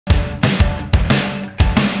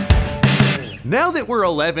Now that we're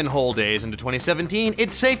 11 whole days into 2017,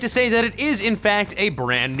 it's safe to say that it is in fact a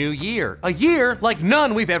brand new year. A year like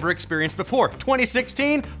none we've ever experienced before.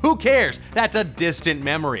 2016? Who cares? That's a distant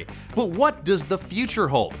memory. But what does the future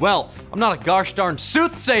hold? Well, I'm not a gosh darn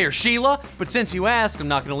soothsayer, Sheila, but since you asked, I'm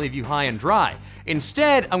not gonna leave you high and dry.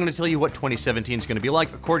 Instead, I'm gonna tell you what 2017 is gonna be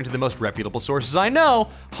like according to the most reputable sources I know,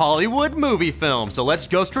 Hollywood movie film. So let's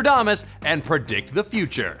go Stradamus and predict the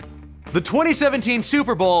future. The 2017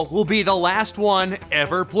 Super Bowl will be the last one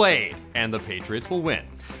ever played, and the Patriots will win.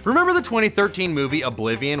 Remember the 2013 movie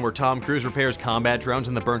Oblivion, where Tom Cruise repairs combat drones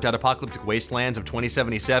in the burnt-out apocalyptic wastelands of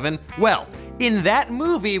 2077? Well, in that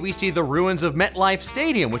movie, we see the ruins of MetLife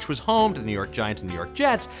Stadium, which was home to the New York Giants and New York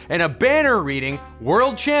Jets, and a banner reading,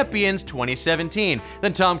 World Champions 2017.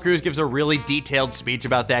 Then Tom Cruise gives a really detailed speech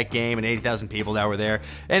about that game and 80,000 people that were there.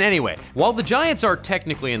 And anyway, while the Giants are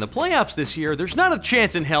technically in the playoffs this year, there's not a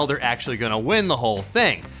chance in hell they're actually gonna win the whole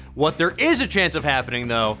thing. What there is a chance of happening,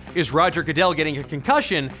 though, is Roger Goodell getting a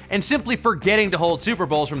concussion and simply forgetting to hold Super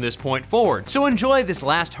Bowls from this point forward. So enjoy this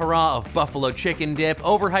last hurrah of buffalo chicken dip,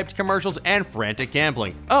 overhyped commercials, and frantic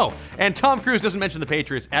gambling. Oh, and Tom Cruise doesn't mention the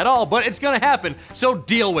Patriots at all, but it's gonna happen, so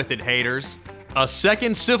deal with it, haters. A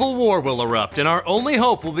second civil war will erupt, and our only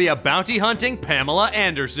hope will be a bounty-hunting Pamela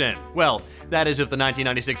Anderson. Well, that is if the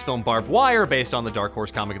 1996 film Barbed Wire, based on the Dark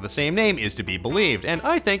Horse comic of the same name, is to be believed, and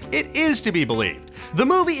I think it is to be believed. The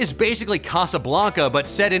movie is basically Casablanca, but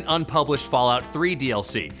set in unpublished Fallout 3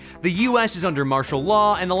 DLC. The US is under martial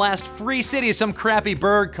law, and the last free city is some crappy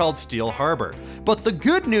burg called Steel Harbor. But the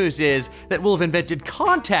good news is that we'll have invented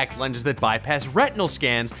contact lenses that bypass retinal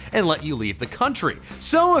scans and let you leave the country.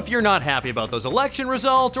 So if you're not happy about those election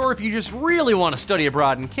results, or if you just really want to study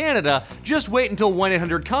abroad in Canada, just wait until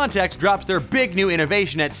 1-800-CONTACTS drops their big new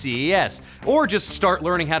innovation at CES. Or just start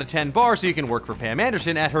learning how to tend bar so you can work for Pam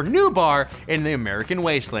Anderson at her new bar in the American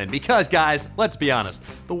wasteland. Because guys, let's be honest,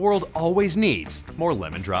 the world always needs more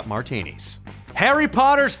lemon drop martinis. Harry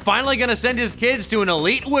Potter's finally gonna send his kids to an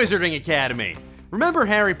elite wizarding academy. Remember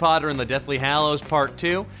Harry Potter and the Deathly Hallows Part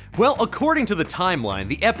 2? Well, according to the timeline,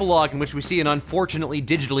 the epilogue in which we see an unfortunately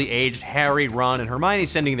digitally aged Harry, Ron, and Hermione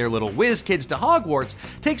sending their little whiz kids to Hogwarts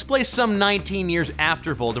takes place some 19 years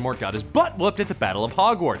after Voldemort got his butt whooped at the Battle of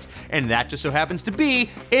Hogwarts, and that just so happens to be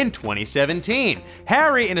in 2017.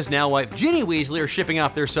 Harry and his now wife Ginny Weasley are shipping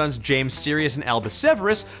off their sons James Sirius and Albus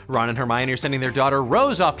Severus, Ron and Hermione are sending their daughter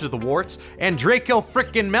Rose off to the warts, and Draco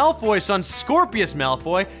frickin' Malfoy's son Scorpius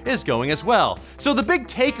Malfoy is going as well. So the big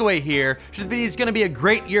takeaway here should be it's gonna be a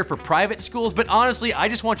great year for private schools, but honestly, I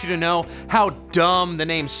just want you to know how dumb the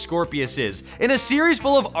name Scorpius is. In a series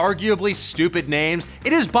full of arguably stupid names,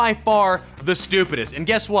 it is by far the stupidest. And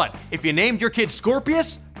guess what? If you named your kid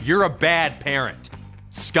Scorpius, you're a bad parent.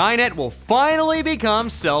 Skynet will finally become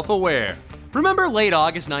self-aware. Remember late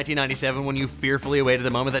August 1997 when you fearfully awaited the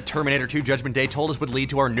moment that Terminator 2 Judgment Day told us would lead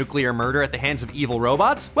to our nuclear murder at the hands of evil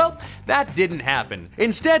robots? Well, that didn't happen.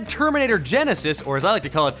 Instead, Terminator Genesis, or as I like to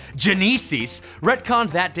call it, Genesis,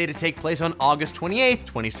 retconned that day to take place on August 28th,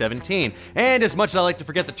 2017. And as much as I like to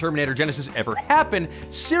forget that Terminator Genesis ever happened,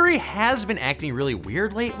 Siri has been acting really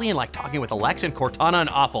weird lately and like talking with Alexa and Cortana an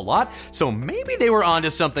awful lot, so maybe they were onto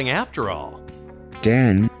something after all.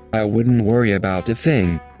 Dan, I wouldn't worry about a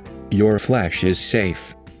thing. Your flesh is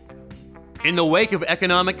safe. In the wake of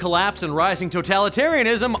economic collapse and rising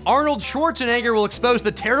totalitarianism, Arnold Schwarzenegger will expose the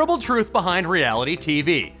terrible truth behind reality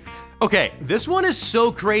TV. Okay, this one is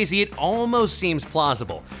so crazy it almost seems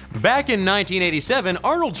plausible. Back in 1987,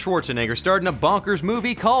 Arnold Schwarzenegger starred in a bonkers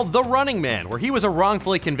movie called The Running Man, where he was a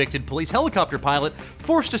wrongfully convicted police helicopter pilot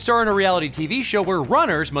forced to star in a reality TV show where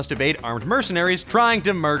runners must evade armed mercenaries trying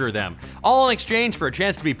to murder them, all in exchange for a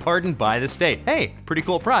chance to be pardoned by the state. Hey, pretty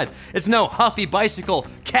cool prize. It's no Huffy bicycle,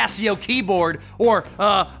 Casio keyboard, or,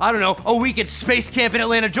 I don't know, a week at space camp in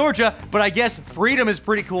Atlanta, Georgia, but I guess freedom is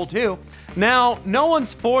pretty cool too. Now, no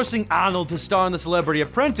one's forcing Arnold to star in The Celebrity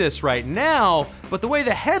Apprentice right now, but the way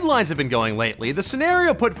the headlines have been going lately, the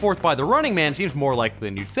scenario put forth by The Running Man seems more likely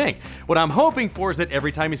than you'd think. What I'm hoping for is that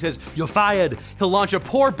every time he says, "You're fired," he'll launch a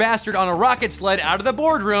poor bastard on a rocket sled out of the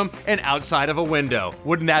boardroom and outside of a window.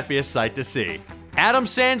 Wouldn't that be a sight to see? Adam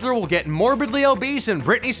Sandler will get morbidly obese and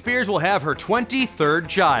Britney Spears will have her 23rd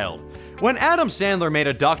child. When Adam Sandler made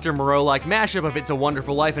a Dr. Moreau-like mashup of It's a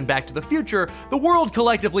Wonderful Life and Back to the Future, the world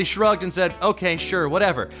collectively shrugged and said, okay, sure,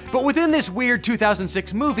 whatever. But within this weird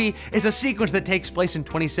 2006 movie is a sequence that takes place in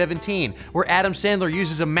 2017, where Adam Sandler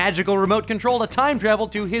uses a magical remote control to time travel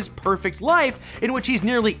to his perfect life, in which he's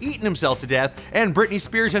nearly eaten himself to death, and Britney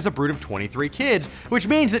Spears has a brood of 23 kids, which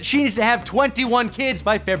means that she needs to have 21 kids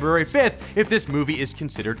by February 5th if this movie is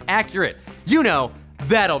considered accurate. You know,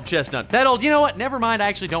 That old chestnut. That old, you know what? Never mind. I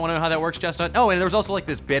actually don't want to know how that works, chestnut. Oh, and there was also like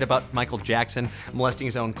this bit about Michael Jackson molesting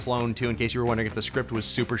his own clone, too, in case you were wondering if the script was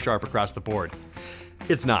super sharp across the board.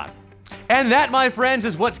 It's not. And that, my friends,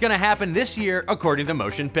 is what's gonna happen this year according to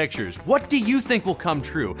Motion Pictures. What do you think will come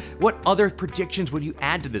true? What other predictions would you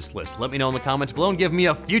add to this list? Let me know in the comments below and give me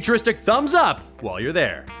a futuristic thumbs up while you're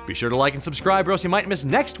there. Be sure to like and subscribe or else you might miss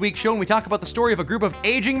next week's show when we talk about the story of a group of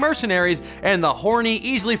aging mercenaries and the horny,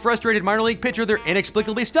 easily frustrated minor league pitcher they're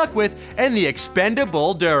inexplicably stuck with and the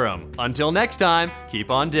expendable Durham. Until next time,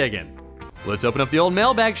 keep on digging. Let's open up the old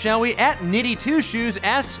mailbag, shall we? At Nitty2Shoes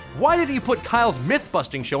asks, why did you put Kyle's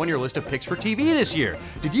myth-busting show on your list of picks for TV this year?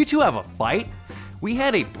 Did you two have a fight? We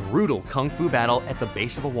had a brutal kung fu battle at the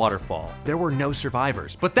base of a waterfall. There were no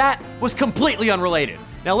survivors, but that was completely unrelated.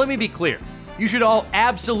 Now let me be clear. You should all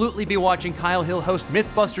absolutely be watching Kyle Hill host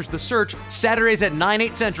Mythbusters The Search Saturdays at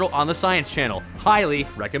 9/8 Central on the Science Channel. Highly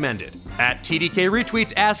recommended. At TDK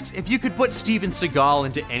Retweets asks, if you could put Steven Seagal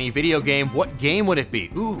into any video game, what game would it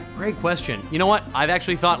be? Ooh, great question. You know what? I've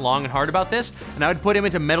actually thought long and hard about this, and I would put him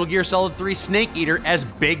into Metal Gear Solid 3 Snake Eater as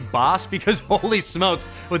Big Boss, because holy smokes,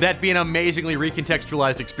 would that be an amazingly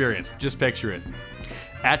recontextualized experience. Just picture it.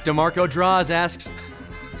 At DeMarco Draws asks,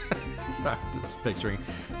 sorry, just picturing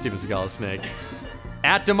Steven Seagal as Snake.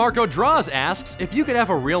 At DeMarco Draws asks, if you could have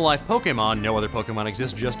a real-life Pokemon, no other Pokemon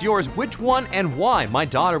exists, just yours, which one and why? My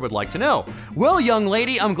daughter would like to know. Well, young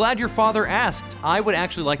lady, I'm glad your father asked. I would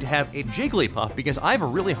actually like to have a Jigglypuff because I have a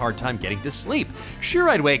really hard time getting to sleep. Sure,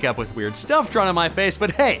 I'd wake up with weird stuff drawn on my face, but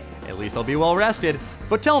hey, at least I'll be well rested.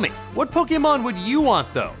 But tell me, what Pokemon would you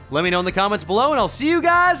want though? Let me know in the comments below and I'll see you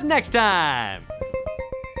guys next time.